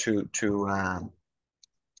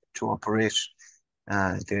operate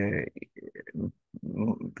the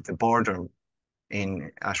border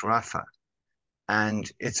at Rafah,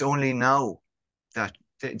 and it's only now that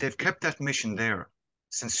they've kept that mission there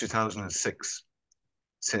since 2006.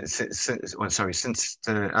 Since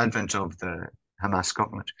the advent of the Hamas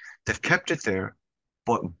government, they've kept it there,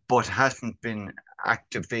 but hasn't been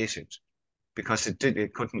activated because it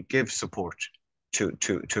couldn't give support to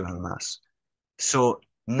Hamas. So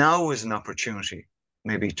now is an opportunity,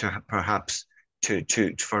 maybe to perhaps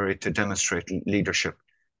for it to demonstrate leadership,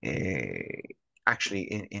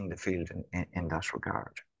 actually in the field in that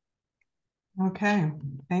regard. Okay,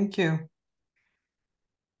 thank you.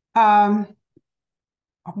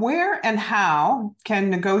 Where and how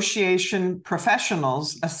can negotiation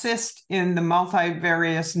professionals assist in the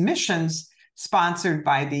multivarious missions sponsored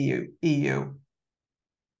by the EU?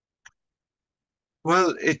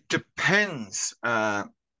 Well, it depends. The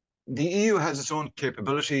EU has its own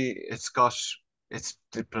capability. It's got its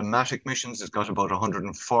diplomatic missions. It's got about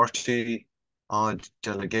 140 odd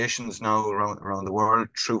delegations now around the world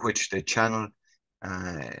through which they channel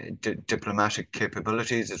diplomatic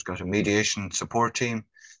capabilities. It's got a mediation support team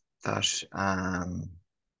that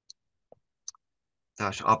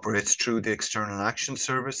operates through the External Action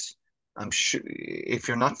Service. I'm sure if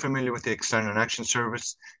you're not familiar with the External Action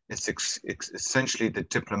Service, it's essentially the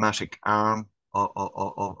diplomatic arm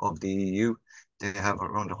of the EU. They have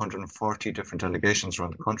around 140 different delegations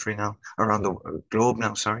around the country now, around the globe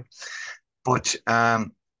now, sorry. But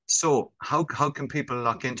so how can people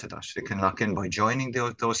lock into that? They can lock in by joining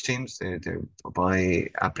those teams, by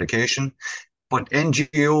application. But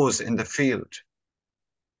NGOs in the field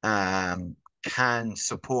can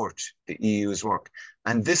support the EU's work.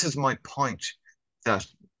 And this is my point, that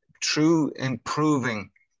through improving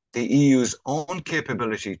the EU's own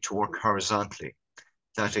capability to work horizontally,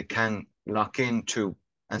 that it can lock into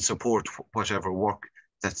and support whatever work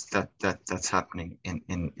that's happening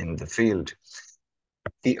in the field.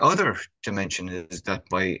 The other dimension is that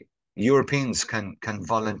Europeans can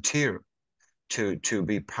volunteer to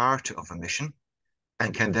be part of a mission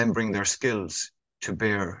and can then bring their skills to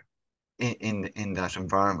bear in that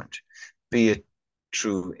environment, be it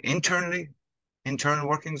through internal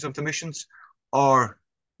workings of the missions, or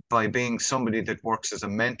by being somebody that works as a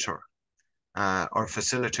mentor or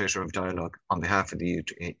facilitator of dialogue on behalf of the EU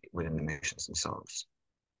within the missions themselves.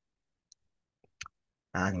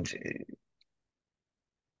 And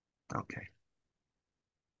okay.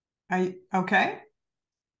 Okay.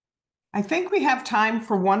 I think we have time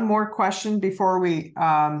for one more question before we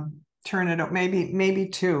turn it up. Maybe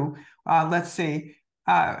two. Let's see.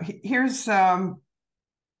 Here's a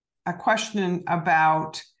question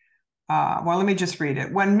about, well, let me just read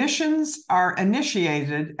it. When missions are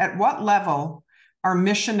initiated, at what level are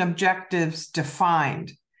mission objectives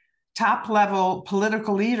defined? Top level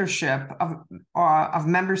political leadership of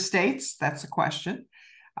member states? That's a question.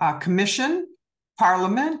 Commission,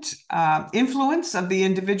 Parliament, influence of the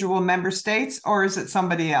individual member states, or is it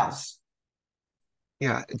somebody else?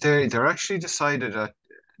 Yeah, they're actually decided at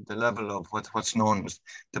the level of what's known as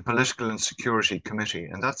the Political and Security Committee,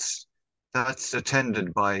 and that's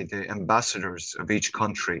attended by the ambassadors of each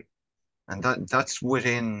country, and that's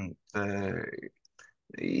within the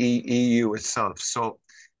EU itself. So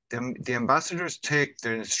the ambassadors take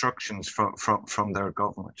their instructions from their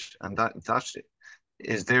government, and that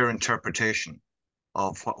is their interpretation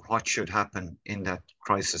of what should happen in that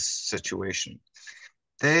crisis situation.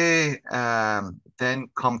 They then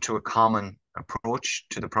come to a common approach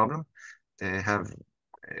to the problem. They have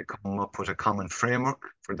come up with a common framework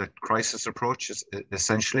for the crisis approach,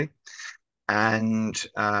 essentially. And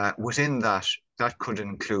within that could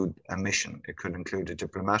include a mission. It could include a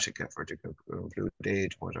diplomatic effort. It could include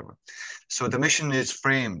aid, whatever. So the mission is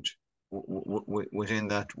framed within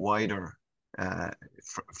that wider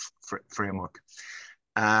framework.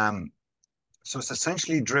 So it's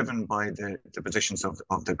essentially driven by the positions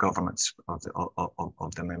of the governments of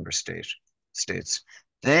the member states.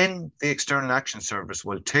 Then the External Action Service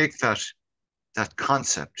will take that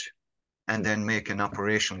concept and then make an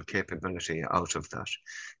operational capability out of that.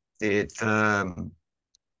 The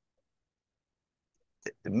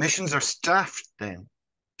missions are staffed then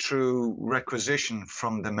through requisition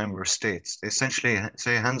from the member states. They essentially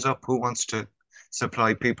say, hands up, who wants to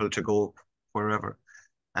supply people to go wherever?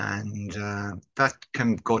 And that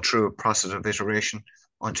can go through a process of iteration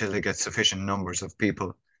until they get sufficient numbers of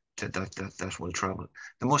people that will travel.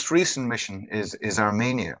 The most recent mission is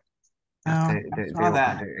Armenia. That they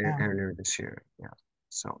opened earlier this year. Yeah.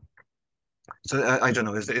 So I don't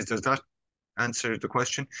know. Does that answer the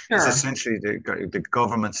question? Sure. It's essentially the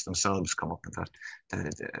governments themselves come up with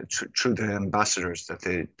that through the ambassadors that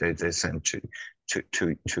they send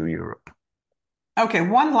to Europe. Okay,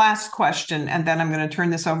 one last question, and then I'm going to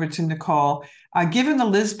turn this over to Nicole. Given the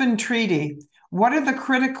Lisbon Treaty, what are the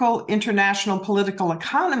critical international political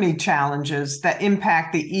economy challenges that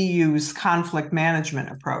impact the EU's conflict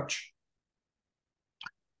management approach?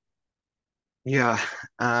 Yeah,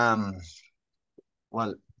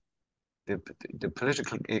 well, the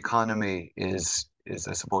political economy is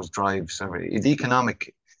I suppose drives the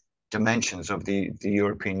economic dimensions of the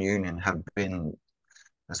European Union have been,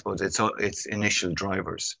 I suppose, its initial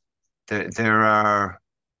drivers. There are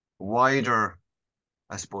wider,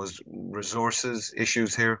 I suppose, resources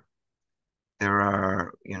issues here. There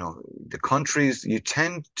are, the countries, you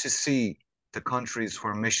tend to see the countries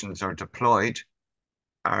where missions are deployed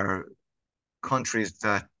are countries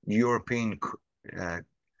that European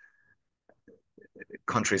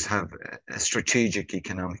countries have a strategic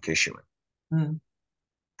economic issue in. Mm.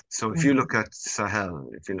 So if you look at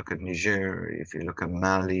Sahel, if you look at Niger, if you look at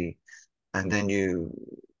Mali, and then you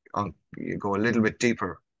go a little bit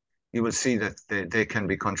deeper, you will see that they can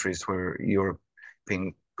be countries where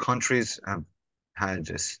European countries have had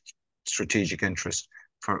a strategic interest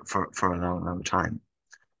for a long, long time.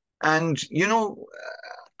 And,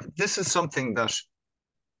 this is something that,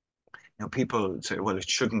 people say, well, it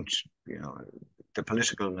shouldn't, the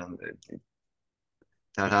political and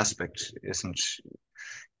that aspect isn't,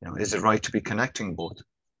 is it right to be connecting both?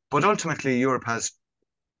 But ultimately, Europe has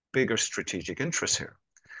bigger strategic interests here.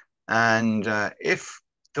 And if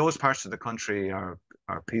those parts of the country are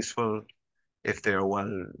peaceful, if they're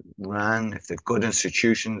well run, if they've good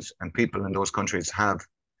institutions and people in those countries have,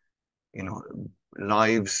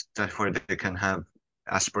 lives where they can have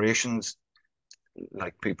aspirations,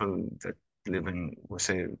 like people that live in, we'll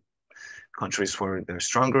say, countries where there are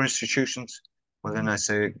stronger institutions, well, then I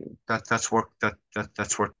say that's worth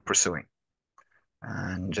pursuing.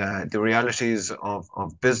 And the realities of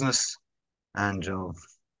business and of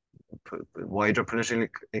wider political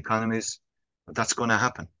economies, that's going to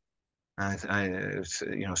happen.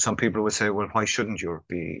 Some people would say, well, why shouldn't Europe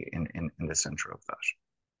be in the center of that?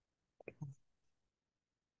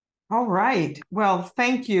 All right. Well,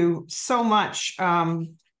 thank you so much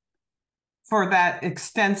for that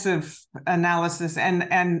extensive analysis.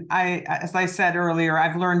 And I, as I said earlier,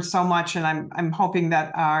 I've learned so much, and I'm hoping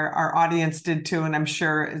that our audience did too, and I'm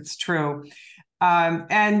sure it's true.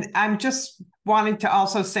 And I'm just wanting to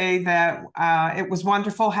also say that it was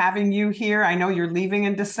wonderful having you here. I know you're leaving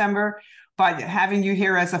in December, but having you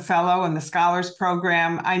here as a fellow in the Scholars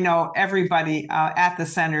Program, I know everybody at the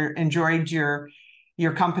center enjoyed your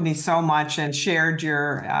company so much and shared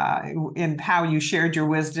in how you shared your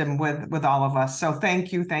wisdom with all of us. So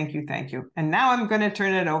thank you, thank you, thank you. And now I'm going to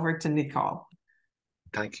turn it over to Nicole.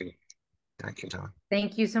 Thank you. Thank you, Donna.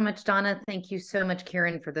 Thank you so much, Donna. Thank you so much,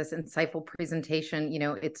 Kieran, for this insightful presentation.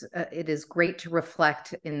 It is great to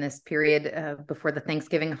reflect in this period before the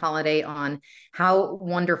Thanksgiving holiday on how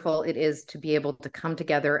wonderful it is to be able to come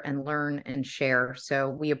together and learn and share. So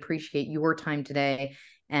we appreciate your time today.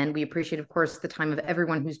 And we appreciate, of course, the time of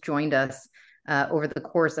everyone who's joined us over the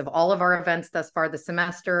course of all of our events thus far this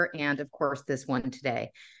semester, and of course, this one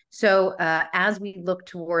today. So as we look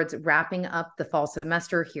towards wrapping up the fall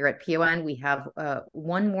semester here at PON, we have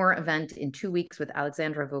one more event in 2 weeks with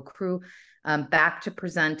Alexandra Vaucru back to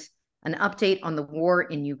present an update on the war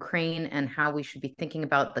in Ukraine and how we should be thinking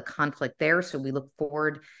about the conflict there. So we look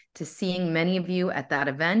forward to seeing many of you at that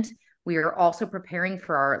event. We are also preparing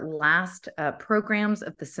for our last programs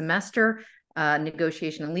of the semester,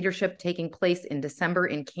 negotiation and leadership taking place in December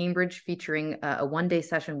in Cambridge, featuring a one-day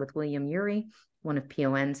session with William Ury, one of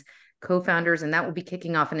PON's co-founders, and that will be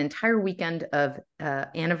kicking off an entire weekend of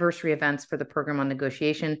anniversary events for the program on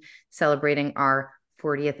negotiation, celebrating our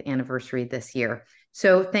 40th anniversary this year.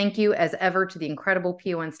 So thank you as ever to the incredible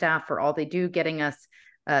PON staff for all they do getting us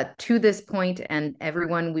to this point. And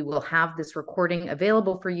everyone, we will have this recording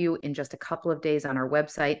available for you in just a couple of days on our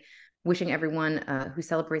website. Wishing everyone who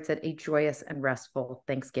celebrates it a joyous and restful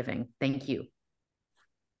Thanksgiving. Thank you.